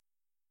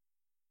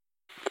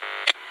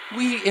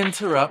We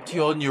interrupt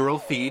your neural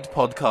feed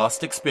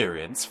podcast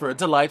experience for a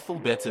delightful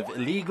bit of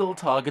illegal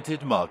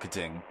targeted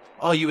marketing.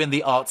 Are you in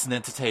the arts and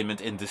entertainment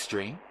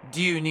industry?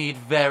 Do you need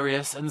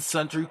various and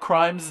sundry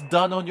crimes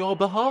done on your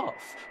behalf?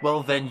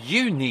 Well, then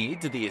you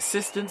need the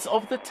assistance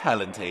of the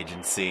Talent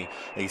Agency,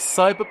 a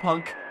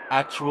cyberpunk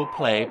actual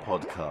play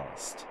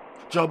podcast.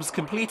 Jobs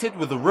completed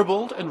with a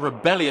ribald and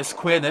rebellious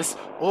queerness,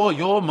 or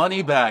your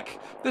money back.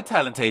 The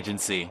Talent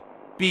Agency.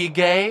 Be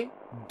gay,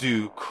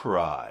 do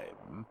crime.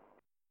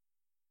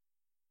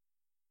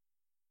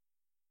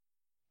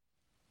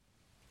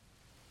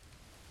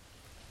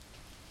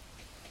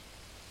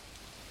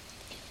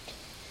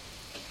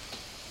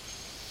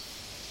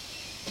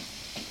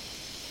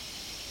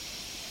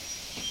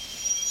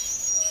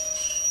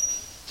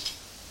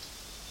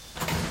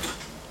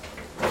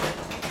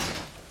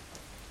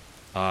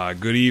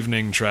 Good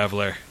evening,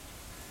 traveler,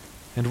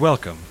 and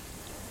welcome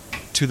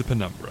to the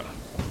Penumbra.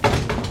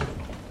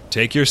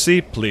 Take your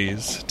seat,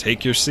 please.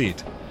 Take your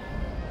seat.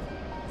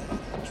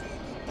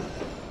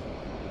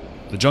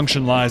 The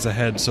junction lies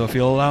ahead, so if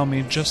you'll allow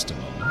me just a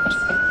moment.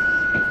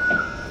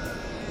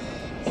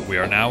 We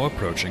are now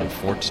approaching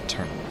Fort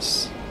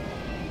Terminus.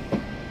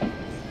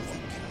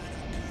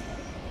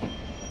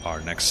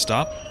 Our next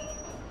stop,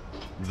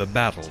 the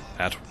battle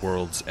at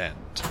World's End.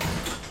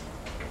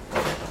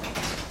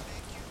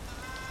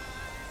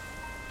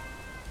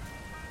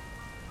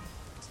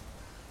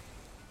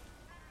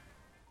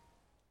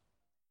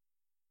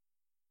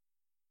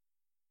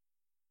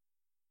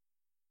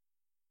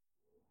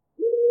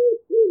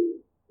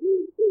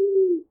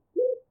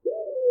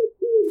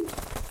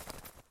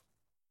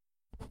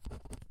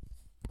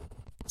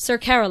 Sir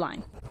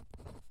Caroline,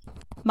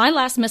 my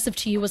last missive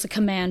to you was a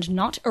command,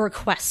 not a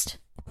request.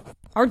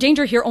 Our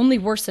danger here only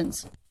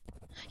worsens.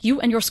 You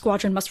and your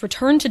squadron must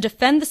return to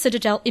defend the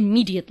Citadel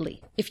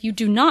immediately. If you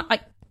do not, I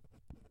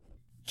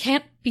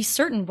can't be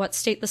certain what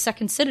state the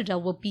second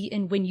Citadel will be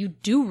in when you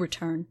do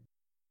return.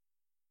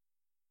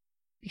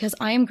 Because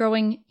I am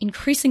growing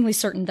increasingly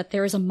certain that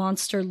there is a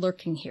monster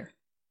lurking here.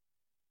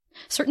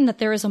 Certain that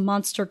there is a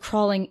monster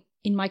crawling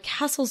in my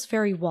castle's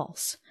very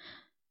walls.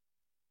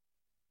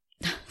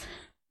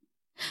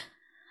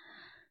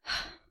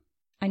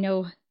 I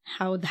know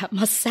how that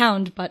must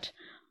sound, but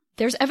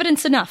there's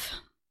evidence enough.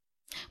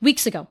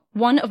 Weeks ago,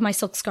 one of my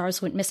silk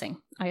scarves went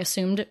missing. I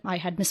assumed I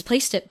had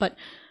misplaced it, but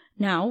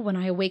now, when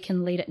I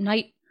awaken late at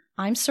night,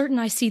 I'm certain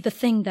I see the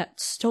thing that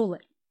stole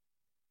it.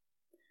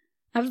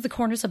 Out of the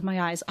corners of my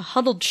eyes, a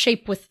huddled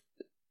shape with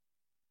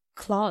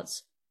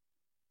claws.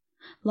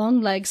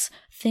 Long legs,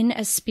 thin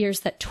as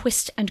spears that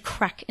twist and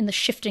crack in the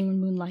shifting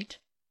moonlight.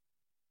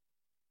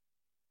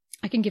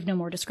 I can give no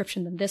more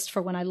description than this,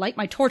 for when I light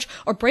my torch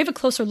or brave a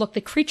closer look,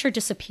 the creature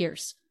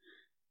disappears.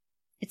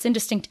 Its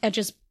indistinct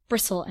edges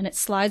bristle, and it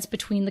slides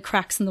between the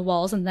cracks in the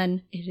walls, and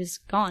then it is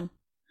gone.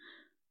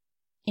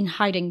 In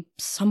hiding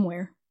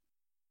somewhere.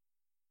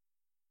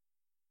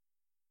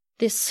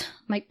 This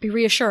might be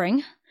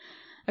reassuring.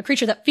 A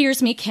creature that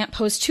fears me can't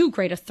pose too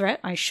great a threat,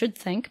 I should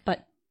think,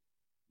 but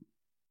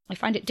I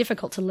find it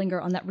difficult to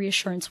linger on that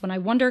reassurance when I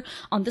wonder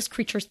on this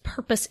creature's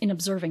purpose in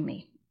observing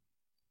me.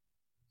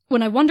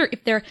 When I wonder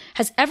if there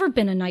has ever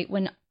been a night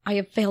when I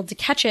have failed to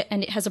catch it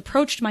and it has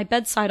approached my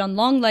bedside on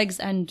long legs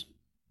and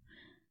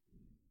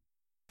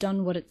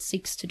done what it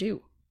seeks to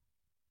do.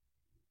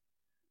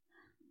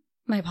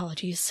 My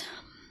apologies.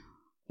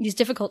 These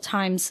difficult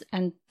times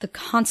and the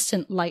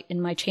constant light in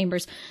my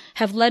chambers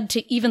have led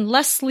to even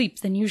less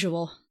sleep than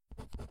usual.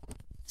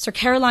 Sir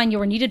Caroline,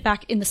 you are needed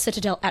back in the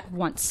Citadel at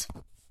once.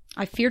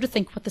 I fear to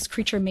think what this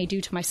creature may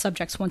do to my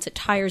subjects once it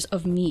tires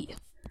of me.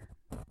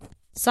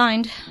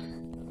 Signed,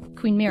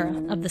 Queen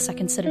Mira of the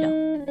Second Citadel.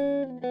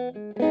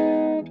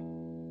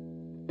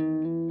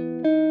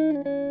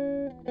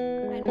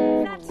 And with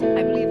that,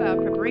 I believe our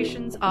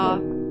preparations are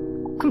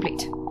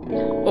complete.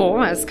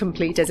 Or as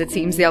complete as it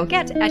seems they'll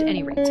get, at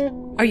any rate.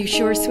 Are you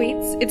sure,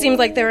 Sweets? It seems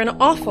like there are an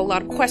awful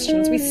lot of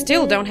questions we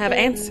still don't have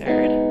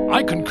answered.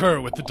 I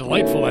concur with the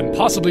delightful and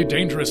possibly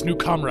dangerous new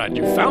comrade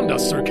you found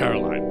us, Sir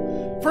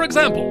Caroline. For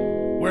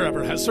example,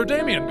 wherever has Sir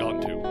Damien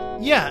gone to?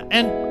 Yeah,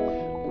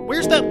 and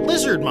where's that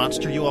lizard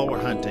monster you all were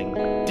hunting?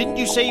 Didn't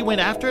you say you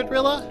went after it,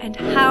 Rilla? And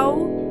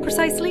how,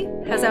 precisely,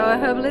 has our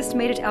herbalist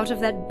made it out of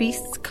that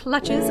beast's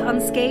clutches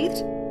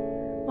unscathed?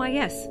 Why,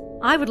 yes,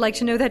 I would like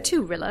to know that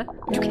too, Rilla.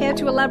 Would you care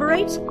to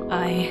elaborate?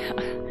 I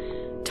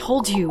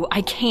told you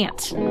I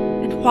can't.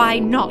 And why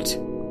not?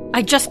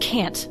 I just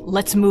can't.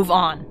 Let's move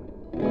on.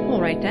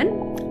 All right,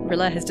 then.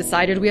 Rilla has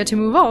decided we are to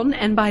move on,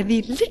 and by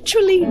the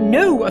literally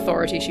no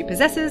authority she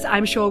possesses,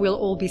 I'm sure we'll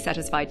all be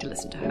satisfied to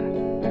listen to her.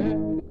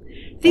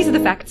 These are the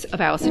facts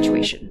of our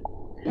situation.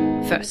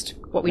 First,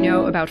 what we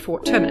know about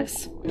Fort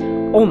Terminus.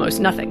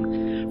 Almost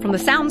nothing. From the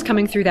sounds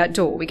coming through that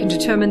door, we can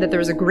determine that there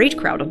is a great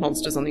crowd of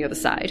monsters on the other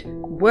side,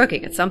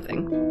 working at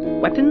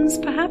something. Weapons,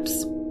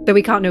 perhaps? Though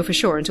we can't know for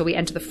sure until we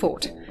enter the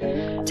fort.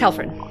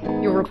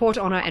 Telfrin, your report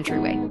on our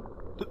entryway.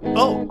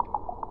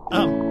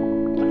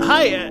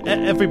 Hi,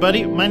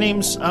 everybody. My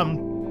name's,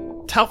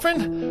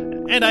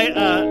 Telfrin, and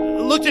I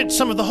looked at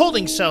some of the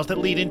holding cells that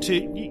lead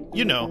into,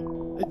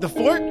 The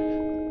fort?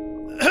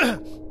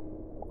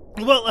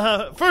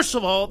 Well, first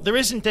of all, there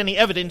isn't any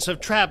evidence of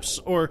traps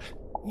or,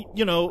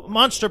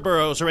 monster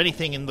burrows or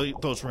anything in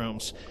those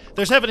rooms.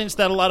 There's evidence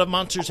that a lot of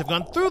monsters have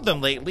gone through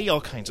them lately,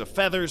 all kinds of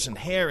feathers and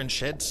hair and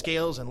shed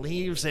scales and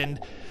leaves and...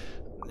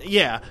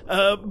 Yeah,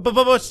 but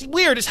what's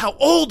weird is how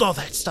old all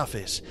that stuff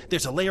is.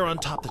 There's a layer on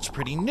top that's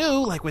pretty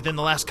new, like within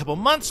the last couple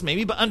months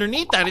maybe, but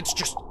underneath that it's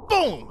just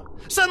boom!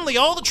 Suddenly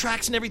all the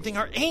tracks and everything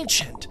are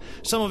ancient.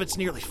 Some of it's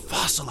nearly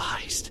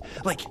fossilized.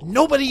 Like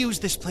nobody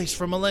used this place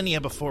for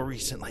millennia before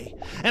recently.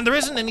 And there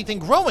isn't anything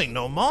growing,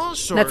 no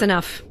moss or... That's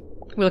enough.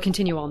 We'll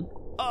continue on.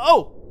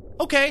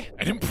 Okay.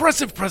 An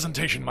impressive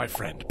presentation, my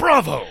friend.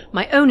 Bravo!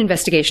 My own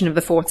investigation of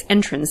the fort's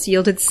entrance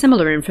yielded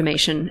similar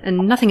information,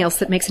 and nothing else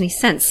that makes any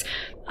sense.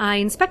 I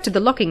inspected the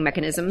locking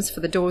mechanisms for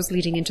the doors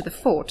leading into the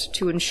fort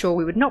to ensure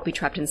we would not be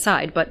trapped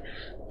inside, but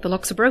the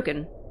locks are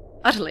broken.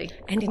 Utterly.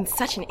 And in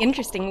such an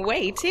interesting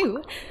way,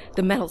 too.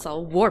 The metal's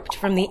all warped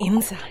from the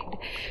inside,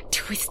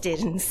 twisted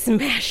and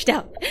smashed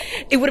up.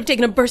 It would have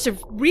taken a burst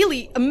of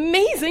really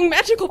amazing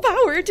magical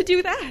power to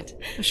do that.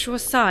 A sure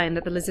sign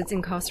that the lizard's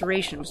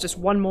incarceration was just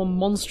one more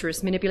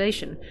monstrous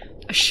manipulation.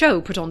 A show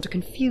put on to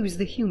confuse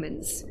the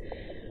humans.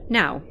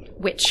 Now,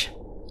 Witch.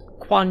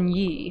 Quan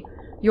Yi,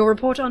 your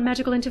report on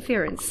magical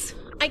interference.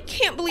 I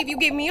can't believe you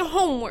gave me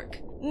homework.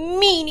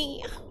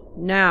 Meanie.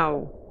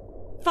 Now.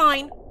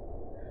 Fine.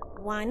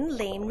 One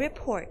lame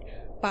report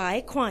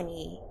by Quan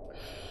Yi.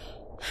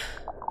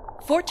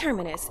 Fort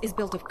Terminus is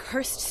built of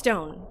cursed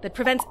stone that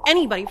prevents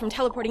anybody from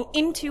teleporting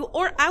into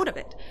or out of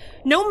it.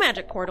 No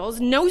magic portals,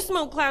 no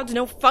smoke clouds,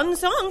 no fun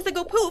songs that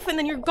go poof and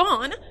then you're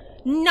gone.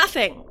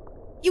 Nothing.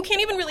 You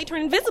can't even really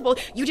turn invisible.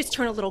 You just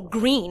turn a little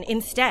green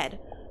instead.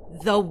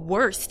 The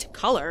worst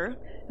color.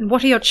 And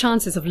what are your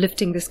chances of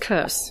lifting this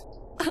curse?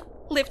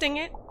 Lifting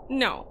it?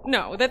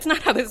 No, that's not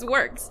how this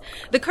works.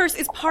 The curse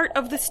is part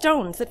of the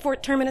stones that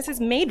Fort Terminus is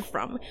made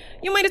from.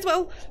 You might as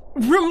well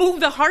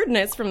remove the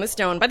hardness from the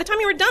stone. By the time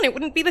you were done, it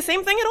wouldn't be the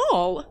same thing at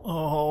all.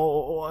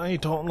 Oh, I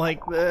don't like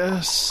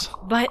this.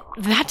 But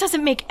that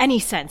doesn't make any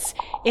sense.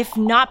 If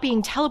not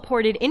being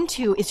teleported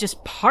into is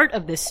just part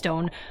of this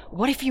stone,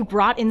 what if you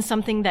brought in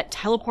something that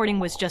teleporting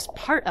was just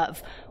part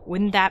of?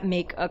 Wouldn't that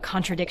make a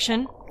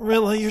contradiction?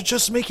 Rilla, you're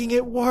just making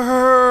it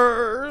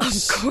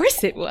worse. Of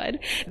course it would.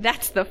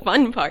 That's the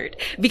fun part.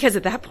 Because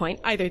at that point,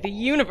 either the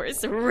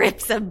universe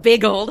rips a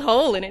big old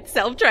hole in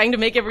itself trying to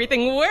make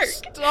everything work.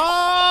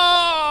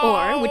 Stop!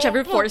 Or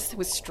whichever force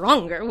was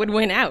stronger would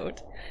win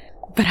out.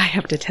 But I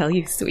have to tell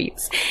you,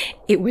 sweets,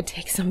 it would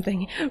take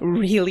something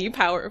really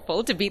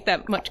powerful to beat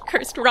that much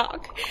cursed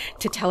rock.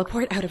 To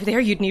teleport out of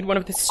there, you'd need one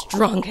of the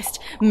strongest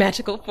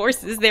magical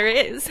forces there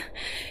is.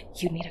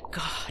 You'd need a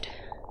god.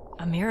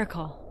 A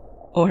miracle.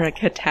 Or a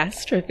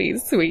catastrophe,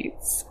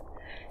 sweets.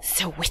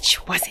 So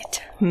which was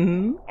it,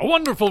 A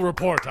wonderful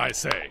report, I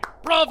say.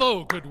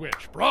 Bravo, good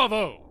witch,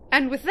 bravo!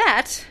 And with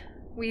that,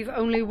 we've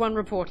only one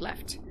report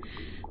left.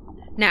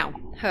 Now,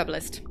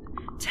 Herbalist,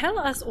 tell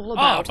us all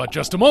about... but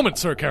just a moment,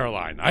 Sir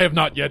Caroline. I have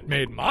not yet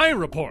made my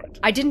report.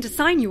 I didn't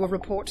assign you a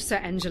report, Sir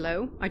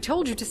Angelo. I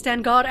told you to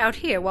stand guard out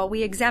here while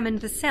we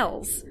examined the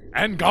cells.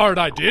 And guard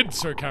I did,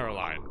 Sir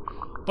Caroline.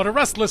 But a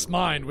restless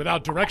mind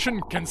without direction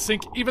can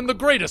sink even the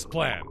greatest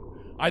plan.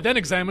 I then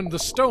examined the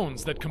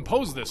stones that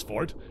compose this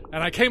fort,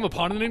 and I came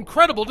upon an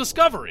incredible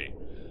discovery.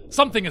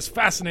 Something as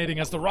fascinating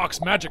as the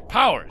rock's magic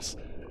powers.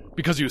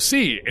 Because you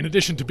see, in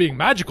addition to being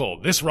magical,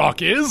 this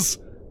rock is...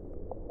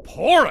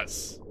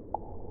 porous.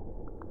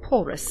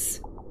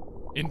 Porous.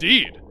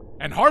 Indeed,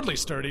 and hardly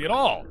sturdy at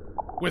all.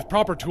 With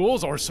proper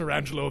tools or Sir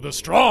Angelo the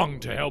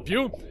Strong to help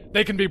you,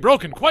 they can be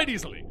broken quite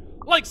easily.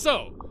 Like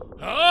so.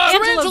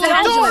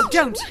 Angelo,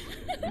 don't!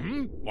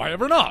 Why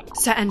ever not?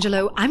 Sir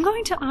Angelo, I'm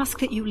going to ask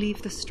that you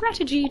leave the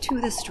strategy to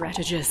the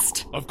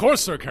strategist. Of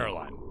course, Sir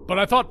Caroline. But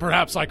I thought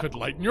perhaps I could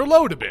lighten your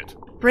load a bit.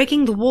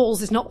 Breaking the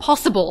walls is not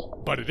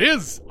possible. But it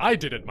is. I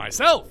did it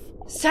myself.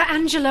 Sir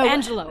Angelo...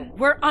 Angelo,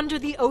 we're under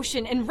the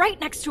ocean and right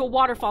next to a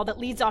waterfall that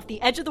leads off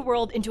the edge of the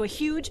world into a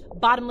huge,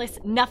 bottomless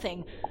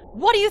nothing.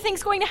 What do you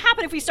think's going to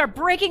happen if we start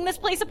breaking this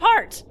place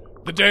apart?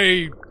 The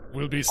day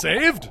will be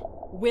saved?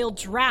 We'll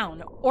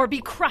drown, or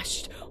be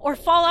crushed, or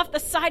fall off the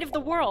side of the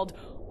world,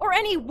 or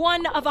any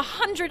one of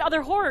 100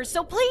 other horrors,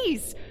 so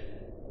please,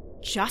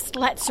 just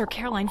let Sir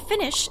Caroline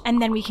finish,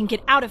 and then we can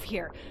get out of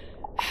here.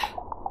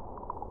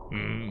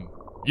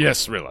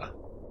 Yes, Rilla.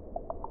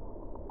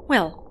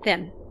 Well,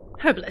 then,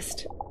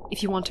 Herbalist,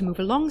 if you want to move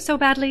along so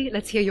badly,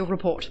 let's hear your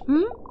report,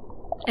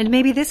 And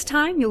maybe this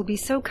time you'll be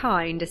so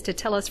kind as to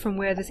tell us from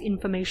where this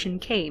information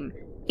came,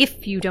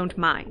 if you don't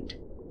mind.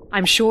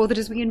 I'm sure that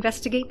as we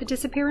investigate the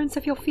disappearance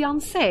of your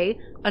fiancé,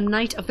 a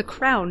Knight of the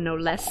Crown no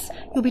less,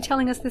 you'll be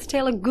telling us this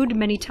tale a good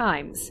many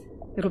times.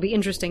 It'll be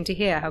interesting to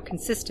hear how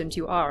consistent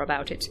you are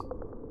about it.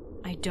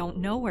 I don't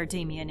know where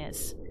Damien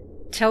is.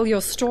 Tell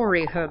your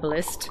story,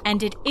 Herbalist.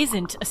 And it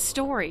isn't a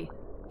story,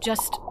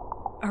 just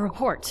a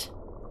report.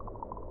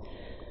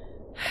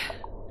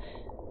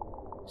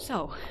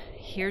 So,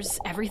 here's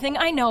everything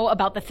I know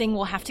about the thing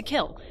we'll have to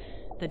kill.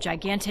 The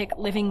gigantic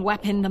living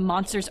weapon the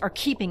monsters are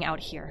keeping out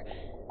here.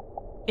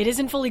 It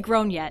isn't fully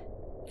grown yet,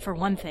 for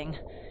one thing.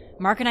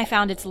 Mark and I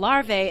found its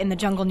larvae in the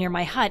jungle near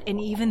my hut, and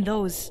even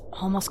those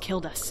almost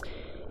killed us.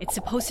 It's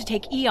supposed to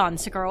take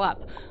eons to grow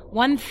up.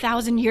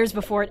 1,000 years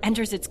before it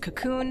enters its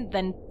cocoon,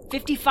 then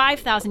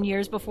 55,000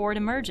 years before it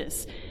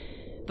emerges.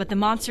 But the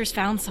monsters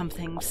found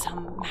something,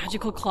 some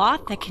magical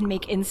cloth that can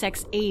make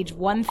insects age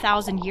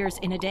 1,000 years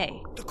in a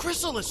day. The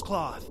chrysalis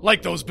cloth!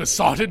 Like those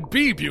besotted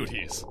bee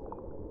beauties.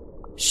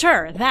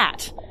 Sure,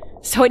 that.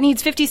 So it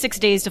needs 56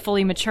 days to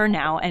fully mature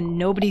now, and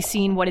nobody's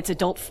seen what its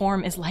adult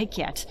form is like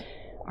yet,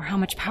 or how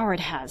much power it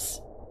has.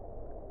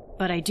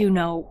 But I do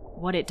know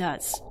what it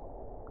does.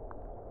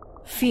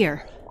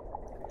 Fear.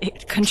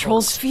 It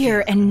controls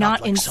fear, and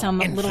not in some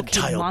little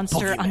kid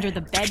monster under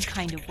the bed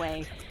kind of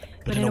way,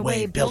 but in a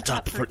way built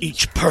up for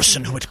each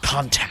person who it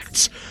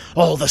contacts.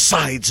 All the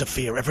sides of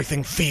fear,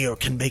 everything fear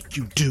can make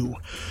you do.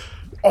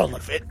 All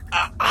of it.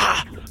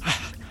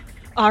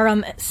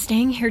 Aram,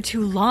 staying here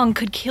too long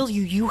could kill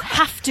you. You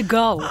have to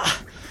go.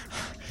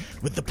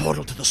 With the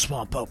portal to the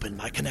swamp open,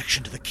 my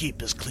connection to the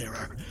keep is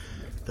clearer.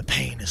 The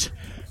pain is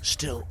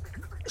still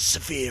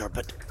severe,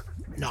 but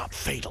not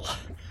fatal.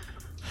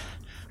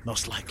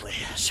 Most likely.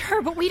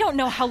 Sure, but we don't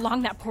know how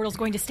long that portal's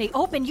going to stay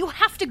open. You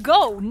have to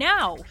go,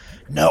 now.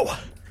 No.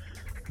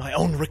 My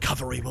own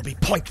recovery will be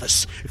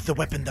pointless if the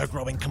weapon they're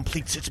growing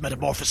completes its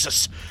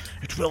metamorphosis.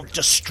 It will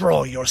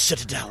destroy your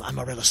Citadel,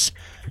 Amaryllis,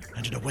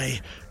 and in a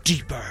way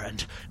deeper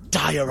and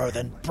direr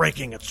than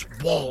breaking its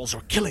walls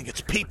or killing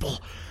its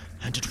people.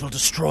 And it will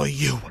destroy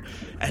you,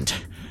 and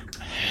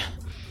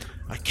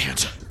I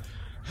can't.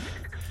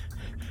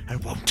 I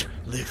won't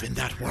live in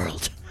that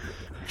world.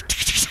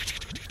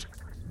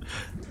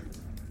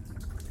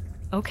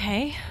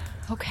 Okay.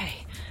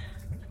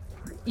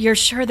 You're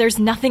sure there's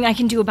nothing I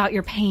can do about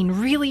your pain?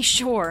 Really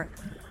sure?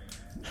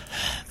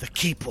 The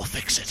keep will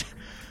fix it.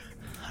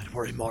 I'd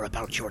worry more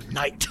about your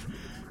knight.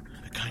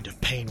 The kind of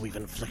pain we've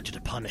inflicted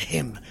upon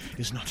him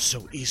is not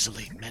so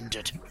easily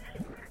mended.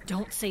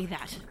 Don't say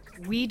that.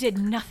 We did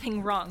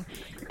nothing wrong.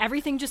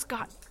 Everything just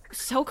got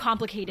so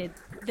complicated.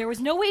 There was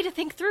no way to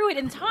think through it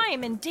in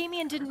time, and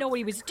Damien didn't know what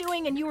he was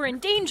doing, and you were in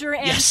danger,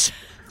 and... Yes.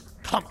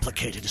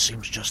 Complicated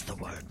seems just the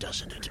word,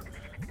 doesn't it?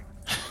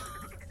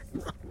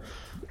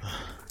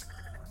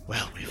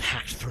 Well, we've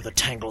hacked through the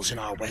tangles in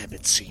our web,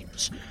 it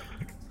seems.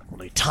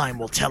 Only time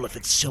will tell if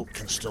its silk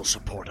can still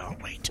support our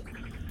weight.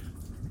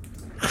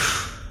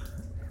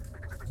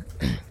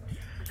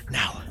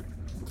 Now,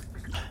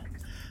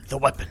 the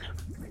weapon.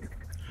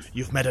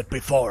 You've met it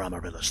before,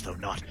 Amaryllis, though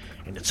not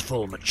in its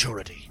full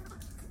maturity.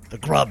 The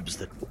grubs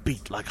that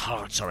beat like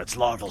hearts are its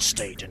larval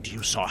state, and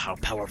you saw how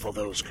powerful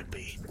those could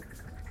be.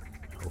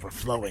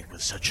 Overflowing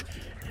with such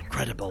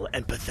incredible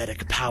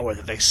empathetic power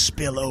that they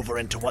spill over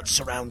into what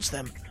surrounds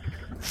them.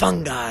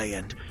 Fungi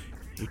and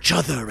each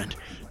other and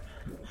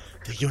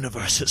the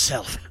universe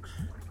itself.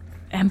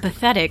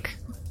 Empathetic?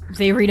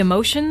 They read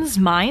emotions,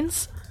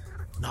 minds?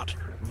 Not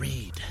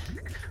read.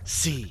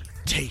 See,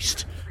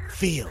 taste,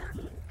 feel.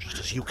 Just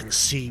as you can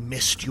see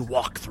mist you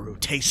walk through,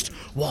 taste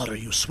water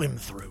you swim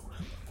through.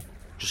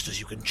 Just as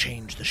you can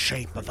change the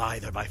shape of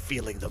either by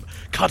feeling them,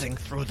 cutting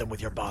through them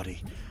with your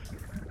body.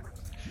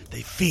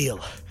 They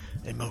feel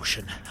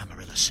emotion,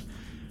 Amaryllis,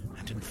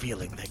 and in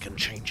feeling they can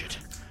change it,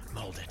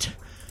 mold it,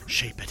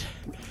 shape it.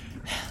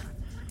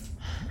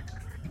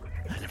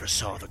 I never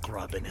saw the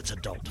grub in its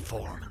adult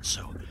form, and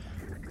so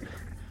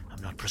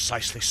I'm not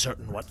precisely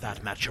certain what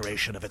that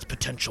maturation of its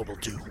potential will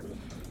do.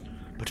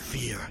 But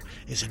fear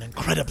is an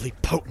incredibly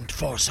potent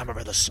force,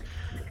 Amaryllis.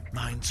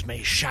 Minds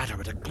may shatter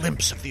at a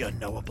glimpse of the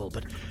unknowable,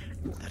 but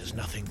that is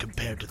nothing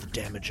compared to the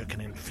damage it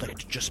can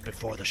inflict just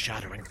before the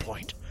shattering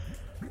point.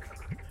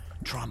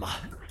 Trauma,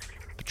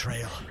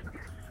 betrayal,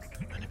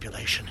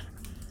 manipulation.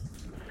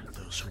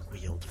 Those who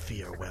wield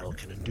fear well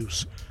can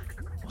induce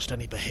almost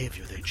any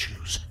behavior they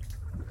choose.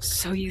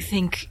 So you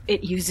think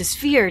it uses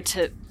fear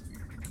to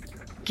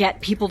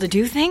get people to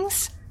do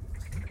things?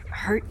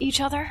 Hurt each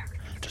other?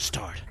 To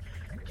start,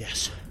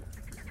 yes.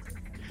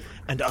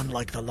 And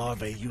unlike the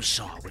larvae you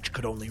saw, which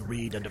could only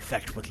read and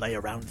affect what lay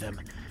around them,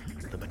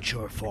 the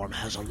mature form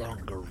has a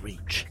longer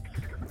reach.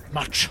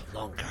 Much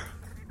longer.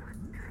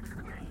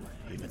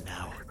 Even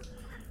now,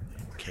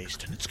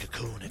 encased in its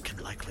cocoon, it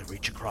can likely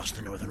reach across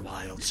the northern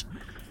wilds.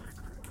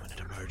 When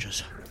it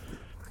emerges,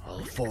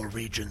 all 4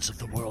 regions of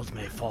the world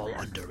may fall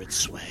under its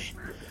sway.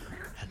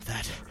 And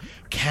that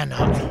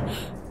cannot...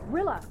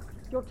 Rilla,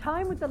 your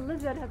time with the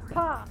lizard has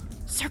passed.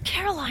 Sir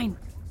Caroline!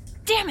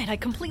 Damn it, I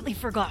completely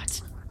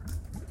forgot.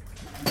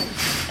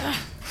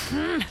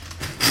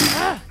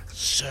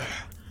 Sir,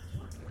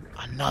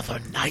 another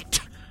night.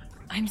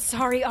 I'm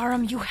sorry,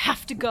 Aram, you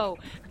have to go.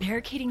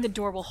 Barricading the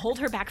door will hold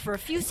her back for a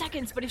few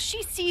seconds, but if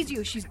she sees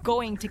you, she's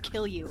going to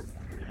kill you.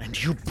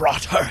 And you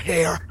brought her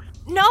here?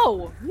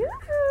 No!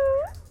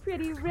 Yoo-hoo!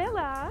 Pretty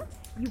Rilla.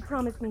 You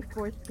promised me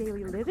 4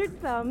 scaly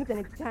lizard thumbs, and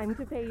it's time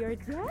to pay your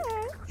debt.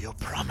 You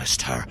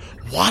promised her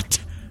what?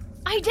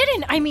 I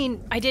didn't.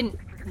 I didn't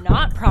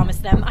not promise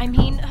them.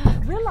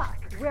 Rilla,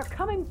 we're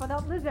coming for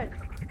that lizard.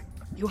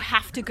 You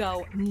have to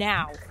go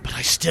now. But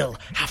I still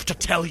have to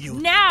tell you.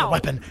 Now! The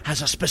weapon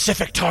has a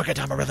specific target,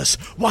 Amaryllis.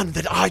 One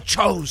that I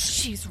chose.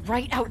 She's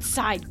right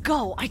outside.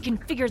 Go. I can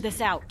figure this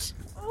out.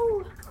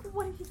 Oh,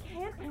 what if he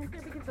can't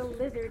answer because the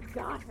lizard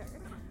got her?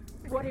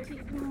 What if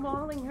he's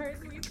mauling her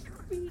as we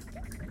speak?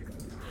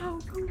 How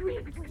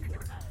grisly.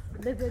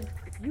 Lizard,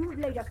 you've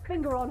laid a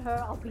finger on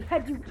her. I'll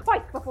behead you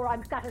twice before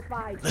I'm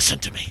satisfied. Listen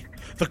to me.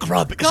 The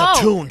grub is Go.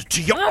 attuned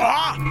to your...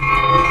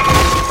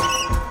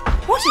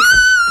 What is...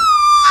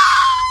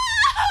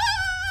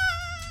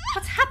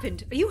 What's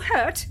happened? Are you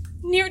hurt?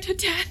 Near to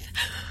death.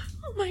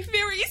 My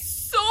very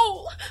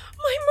soul.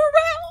 My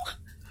morale.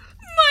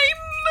 My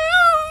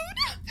mood.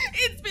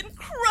 It's been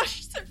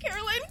crushed, Sir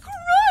Caroline,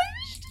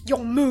 crushed.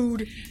 Your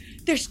mood.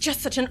 There's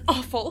just such an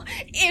awful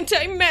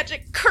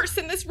anti-magic curse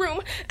in this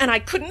room, and I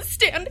couldn't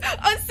stand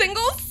a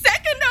single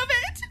second of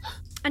it.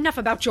 Enough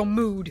about your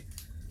mood.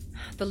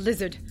 The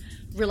lizard.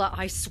 Rilla,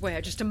 I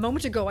swear, just a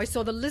moment ago I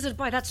saw the lizard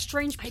by that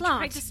strange I plant.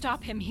 tried to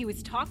stop him. He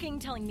was talking,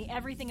 telling me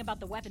everything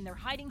about the weapon they're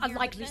hiding here. A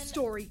likely but then...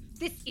 story.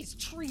 This is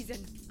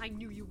treason. I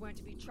knew you weren't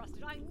to be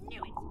trusted. I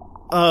knew it.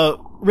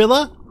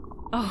 Rilla?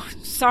 Oh,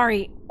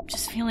 sorry.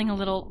 Just feeling a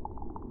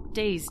little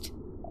dazed.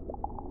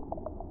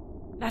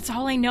 That's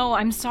all I know.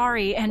 I'm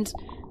sorry, and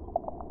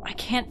I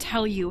can't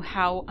tell you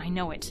how I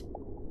know it.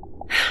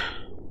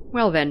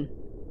 Well then,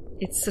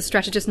 it's a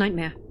strategist's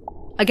nightmare.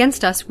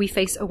 Against us, we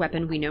face a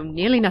weapon we know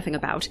nearly nothing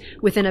about,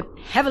 within a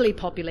heavily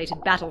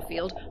populated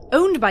battlefield,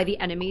 owned by the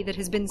enemy that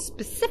has been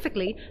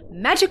specifically,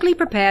 magically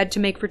prepared to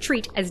make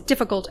retreat as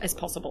difficult as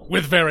possible.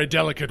 With very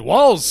delicate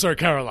walls, Sir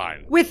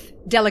Caroline. With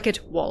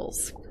delicate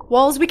walls.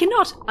 Walls we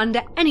cannot,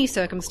 under any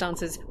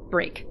circumstances,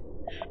 break.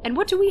 And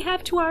what do we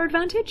have to our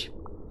advantage?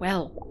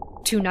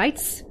 Well, 2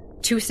 knights,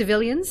 2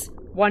 civilians,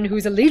 one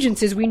whose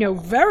allegiances we know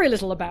very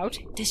little about.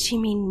 Does she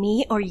mean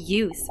me or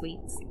you,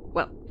 sweets?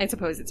 Well, I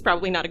suppose it's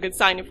probably not a good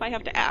sign if I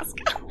have to ask.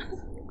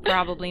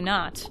 Probably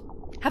not.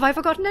 Have I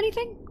forgotten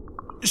anything?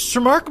 Sir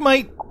Mark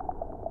might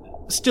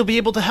still be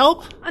able to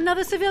help?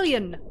 Another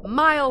civilian,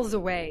 miles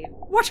away.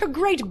 What a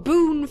great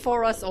boon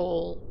for us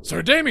all.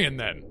 Sir Damien,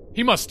 then.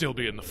 He must still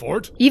be in the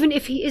fort. Even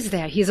if he is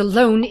there, he is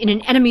alone in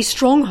an enemy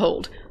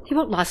stronghold. He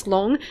won't last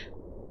long.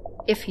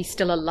 If he's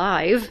still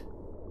alive.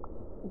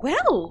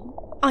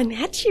 Well, on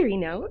that cheery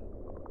note,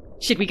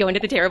 should we go into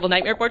the terrible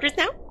nightmare fortress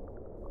now?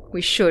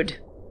 We should.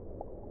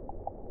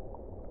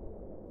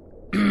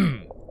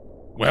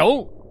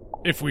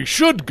 Well, if we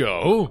should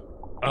go,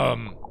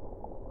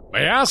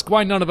 may I ask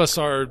why none of us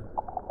are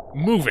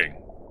moving?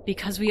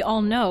 Because we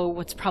all know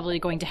what's probably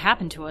going to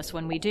happen to us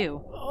when we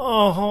do.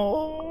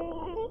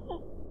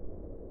 Oh.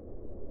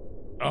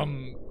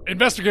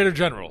 Investigator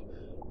General,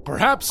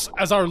 perhaps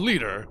as our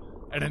leader,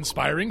 an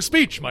inspiring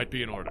speech might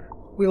be in order.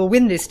 We will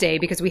win this day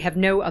because we have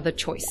no other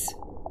choice.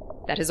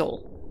 That is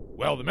all.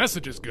 Well, the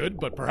message is good,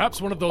 but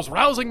perhaps one of those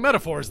rousing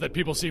metaphors that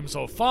people seem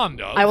so fond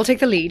of. I will take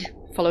the lead,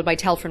 followed by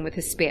Telfrin with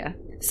his spear.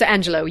 Sir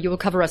Angelo, you will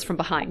cover us from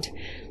behind.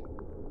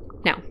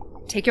 Now,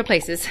 take your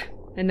places,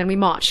 and then we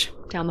march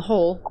down the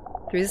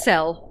hall, through the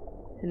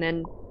cell, and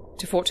then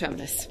to Fort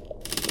Terminus.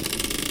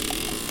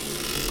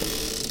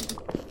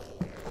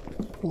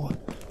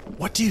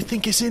 What do you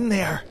think is in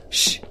there?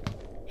 Shh.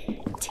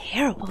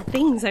 Terrible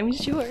things, I'm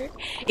sure.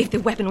 If the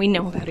weapon we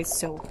know about is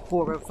so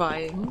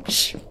horrifying.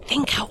 Shh.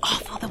 Think how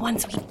awful the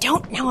ones we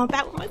don't know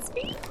about must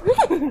be.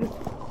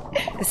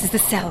 This is the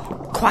cell.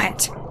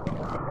 Quiet.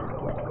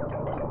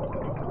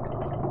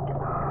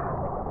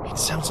 It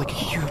sounds like a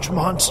huge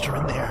monster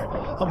in there.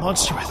 A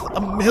monster with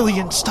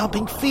 1,000,000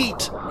 stomping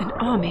feet. An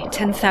army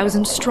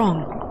 10,000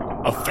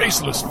 strong. A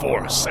faceless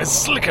force, as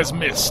slick as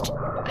mist.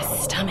 A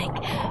stomach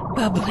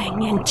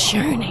bubbling and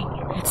churning.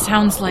 It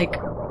sounds like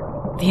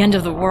the end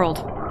of the world.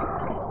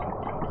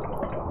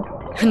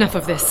 Enough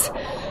of this.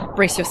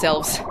 Brace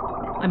yourselves.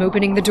 I'm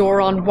opening the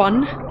door on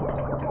 1,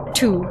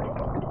 2,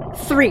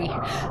 3.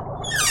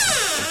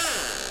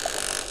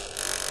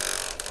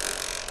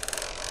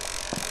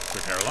 Sir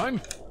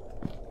Caroline?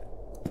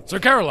 Sir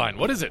Caroline,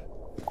 what is it?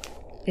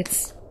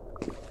 It's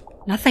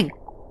nothing.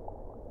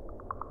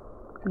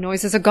 The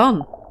noises are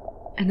gone,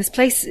 and this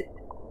place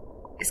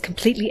is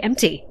completely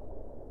empty.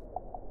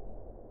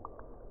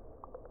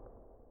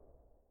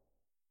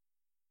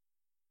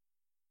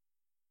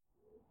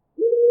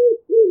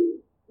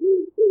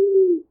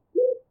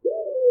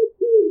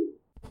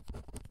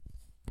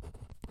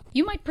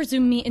 You might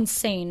presume me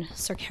insane,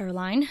 Sir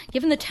Caroline,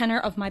 given the tenor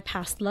of my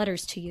past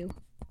letters to you.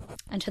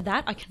 And to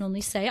that I can only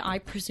say I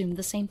presume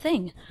the same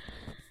thing.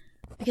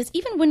 Because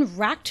even when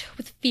racked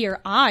with fear,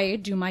 I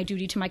do my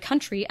duty to my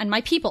country and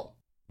my people.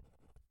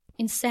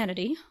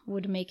 Insanity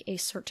would make a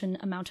certain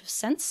amount of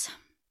sense.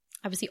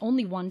 I was the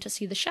only one to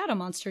see the shadow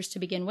monsters to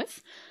begin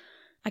with.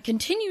 I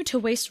continue to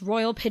waste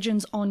royal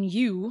pigeons on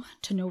you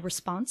to no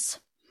response.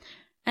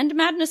 And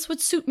madness would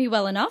suit me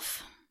well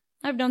enough.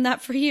 I've known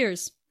that for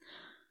years.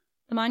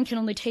 The mind can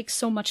only take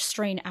so much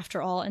strain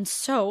after all, and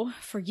so,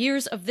 for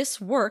years of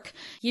this work,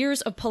 years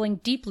of pulling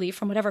deeply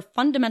from whatever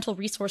fundamental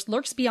resource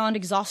lurks beyond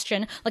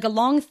exhaustion, like a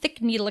long,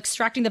 thick needle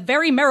extracting the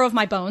very marrow of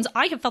my bones,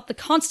 I have felt the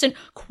constant,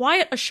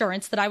 quiet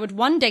assurance that I would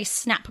one day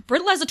snap,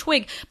 brittle as a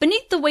twig,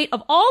 beneath the weight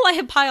of all I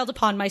have piled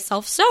upon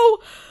myself,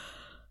 so...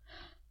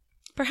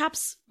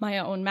 Perhaps my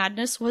own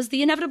madness was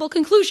the inevitable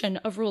conclusion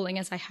of ruling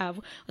as I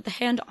have, with a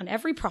hand on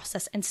every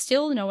process, and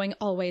still knowing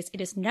always it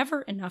is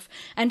never enough,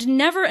 and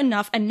never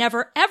enough, and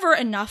never ever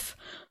enough.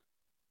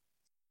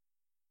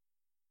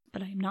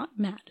 But I am not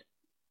mad.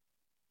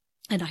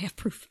 And I have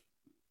proof.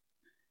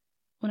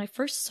 When I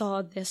first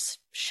saw this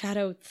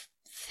shadow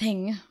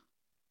thing,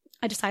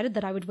 I decided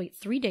that I would wait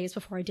 3 days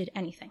before I did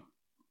anything.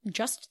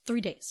 Just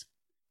 3 days.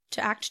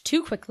 To act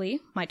too quickly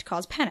might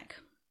cause panic.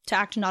 To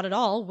act not at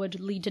all would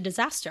lead to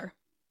disaster.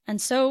 And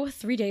so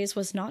 3 days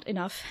was not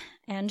enough,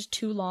 and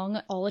too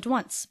long all at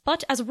once.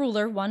 But as a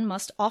ruler, one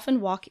must often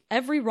walk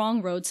every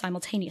wrong road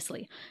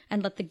simultaneously,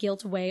 and let the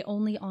guilt weigh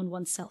only on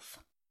oneself.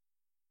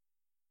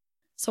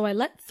 So I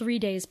let 3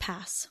 days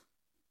pass.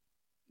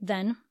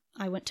 Then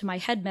I went to my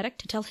head medic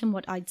to tell him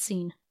what I'd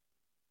seen.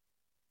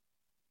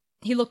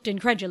 He looked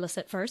incredulous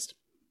at first.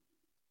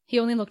 He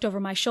only looked over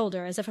my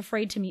shoulder, as if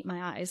afraid to meet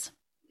my eyes.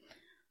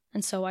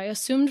 And so I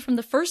assumed from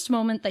the first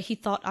moment that he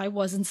thought I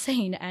was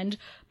insane, and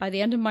by the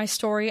end of my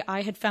story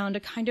I had found a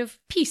kind of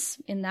peace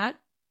in that,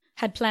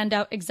 had planned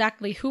out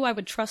exactly who I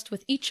would trust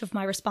with each of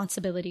my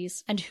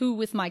responsibilities, and who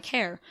with my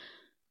care,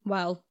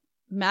 while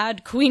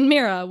mad Queen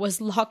Mira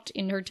was locked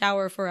in her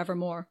tower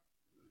forevermore.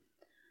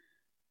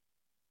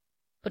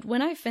 But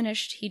when I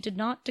finished, he did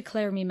not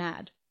declare me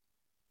mad.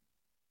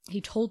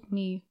 He told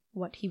me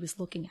what he was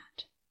looking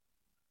at.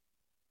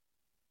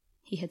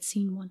 He had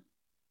seen one.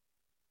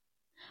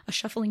 A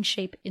shuffling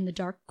shape in the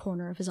dark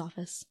corner of his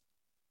office.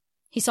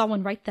 He saw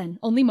one right then,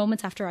 only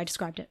moments after I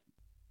described it.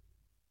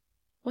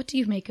 What do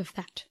you make of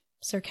that,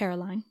 Sir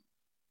Caroline?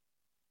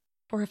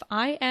 For if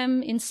I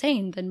am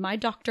insane, then my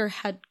doctor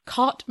had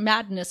caught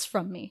madness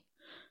from me.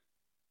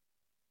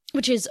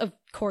 Which is, of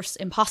course,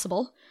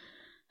 impossible.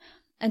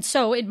 And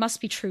so it must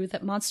be true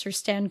that monsters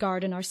stand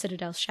guard in our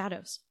Citadel's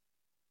shadows.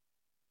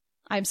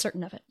 I am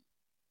certain of it.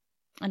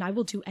 And I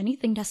will do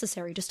anything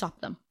necessary to stop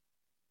them.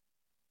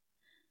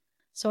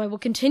 So I will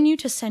continue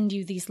to send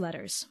you these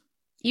letters,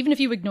 even if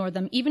you ignore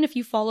them, even if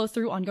you follow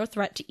through on your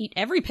threat to eat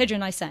every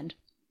pigeon I send.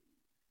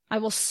 I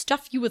will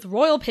stuff you with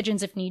royal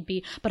pigeons if need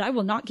be, but I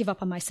will not give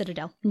up on my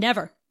Citadel.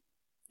 Never.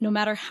 No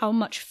matter how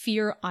much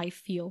fear I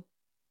feel.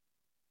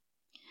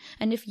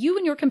 And if you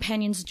and your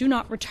companions do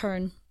not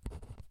return,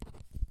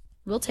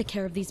 we'll take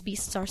care of these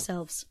beasts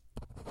ourselves,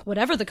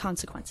 whatever the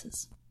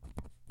consequences.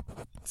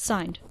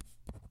 Signed,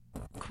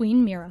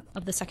 Queen Mira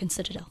of the Second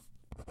Citadel.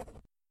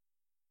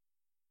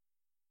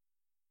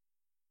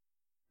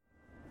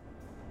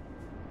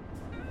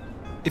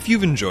 If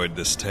you've enjoyed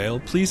this tale,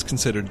 please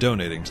consider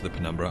donating to the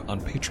Penumbra on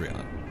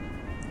Patreon.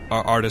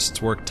 Our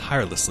artists work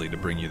tirelessly to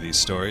bring you these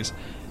stories,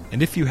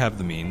 and if you have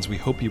the means, we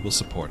hope you will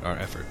support our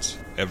efforts.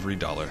 Every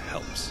dollar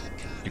helps.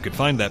 You can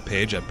find that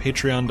page at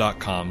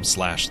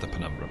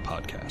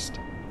patreon.com/thpenumbrapodcast.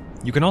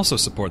 You can also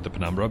support the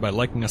Penumbra by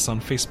liking us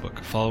on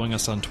Facebook, following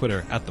us on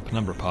Twitter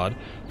 @thepενumbrapod,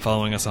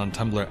 following us on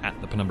Tumblr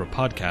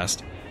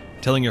 @thepενumbrapodcast,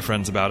 telling your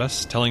friends about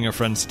us, telling your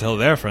friends to tell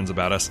their friends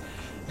about us,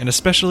 and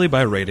especially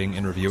by rating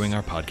and reviewing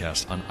our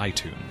podcast on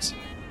iTunes.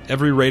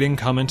 Every rating,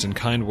 comment, and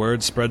kind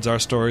word spreads our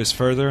stories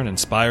further and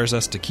inspires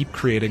us to keep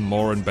creating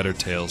more and better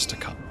tales to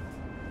come.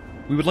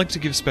 We would like to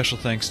give special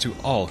thanks to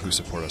all who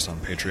support us on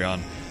Patreon,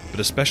 but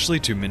especially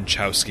to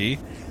Minchowski,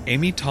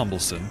 Amy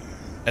Tombleson,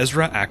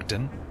 Ezra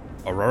Acton,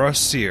 Aurora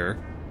Sear,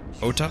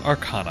 Ota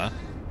Arcana,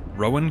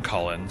 Rowan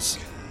Collins,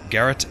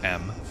 Garrett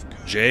M.,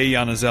 Jay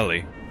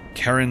Yanazelli,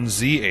 Karen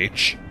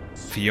Z.H.,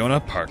 Fiona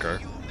Parker,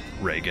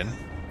 Reagan,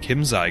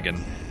 Kim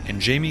Zeigen, and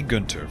Jamie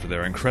Gunter for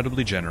their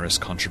incredibly generous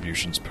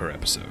contributions per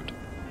episode.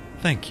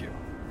 Thank you.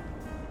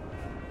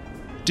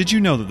 Did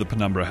you know that the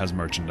Penumbra has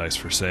merchandise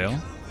for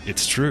sale?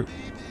 It's true.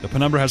 The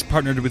Penumbra has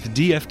partnered with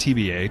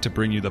DFTBA to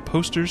bring you the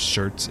posters,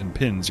 shirts, and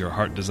pins your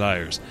heart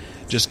desires.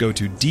 Just go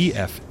to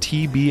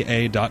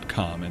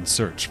dftba.com and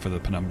search for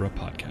the Penumbra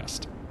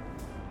podcast.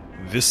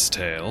 This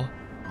tale,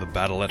 The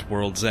Battle at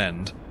World's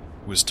End,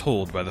 was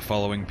told by the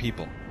following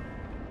people: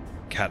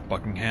 Kat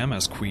Buckingham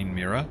as Queen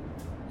Mira,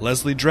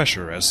 Leslie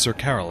Drescher as Sir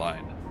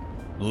Caroline,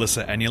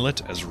 Melissa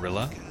Enulet as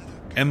Rilla,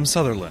 M.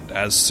 Sutherland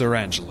as Sir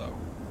Angelo,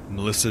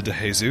 Melissa De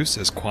Jesus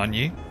as Kuan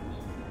Yi,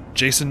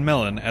 Jason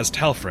Mellon as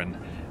Talfrin,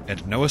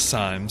 and Noah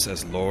Symes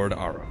as Lord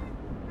Aro.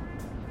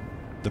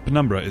 The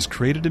Penumbra is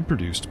created and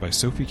produced by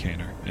Sophie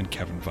Kaner and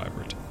Kevin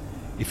Vibert.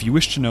 If you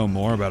wish to know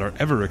more about our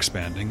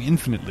ever-expanding,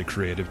 infinitely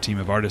creative team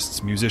of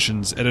artists,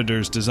 musicians,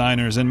 editors,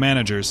 designers, and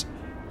managers,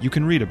 you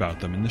can read about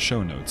them in the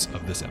show notes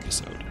of this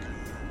episode.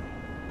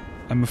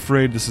 I'm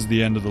afraid this is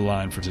the end of the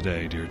line for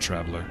today, dear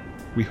traveler.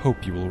 We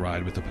hope you will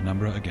ride with the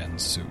Penumbra again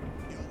soon.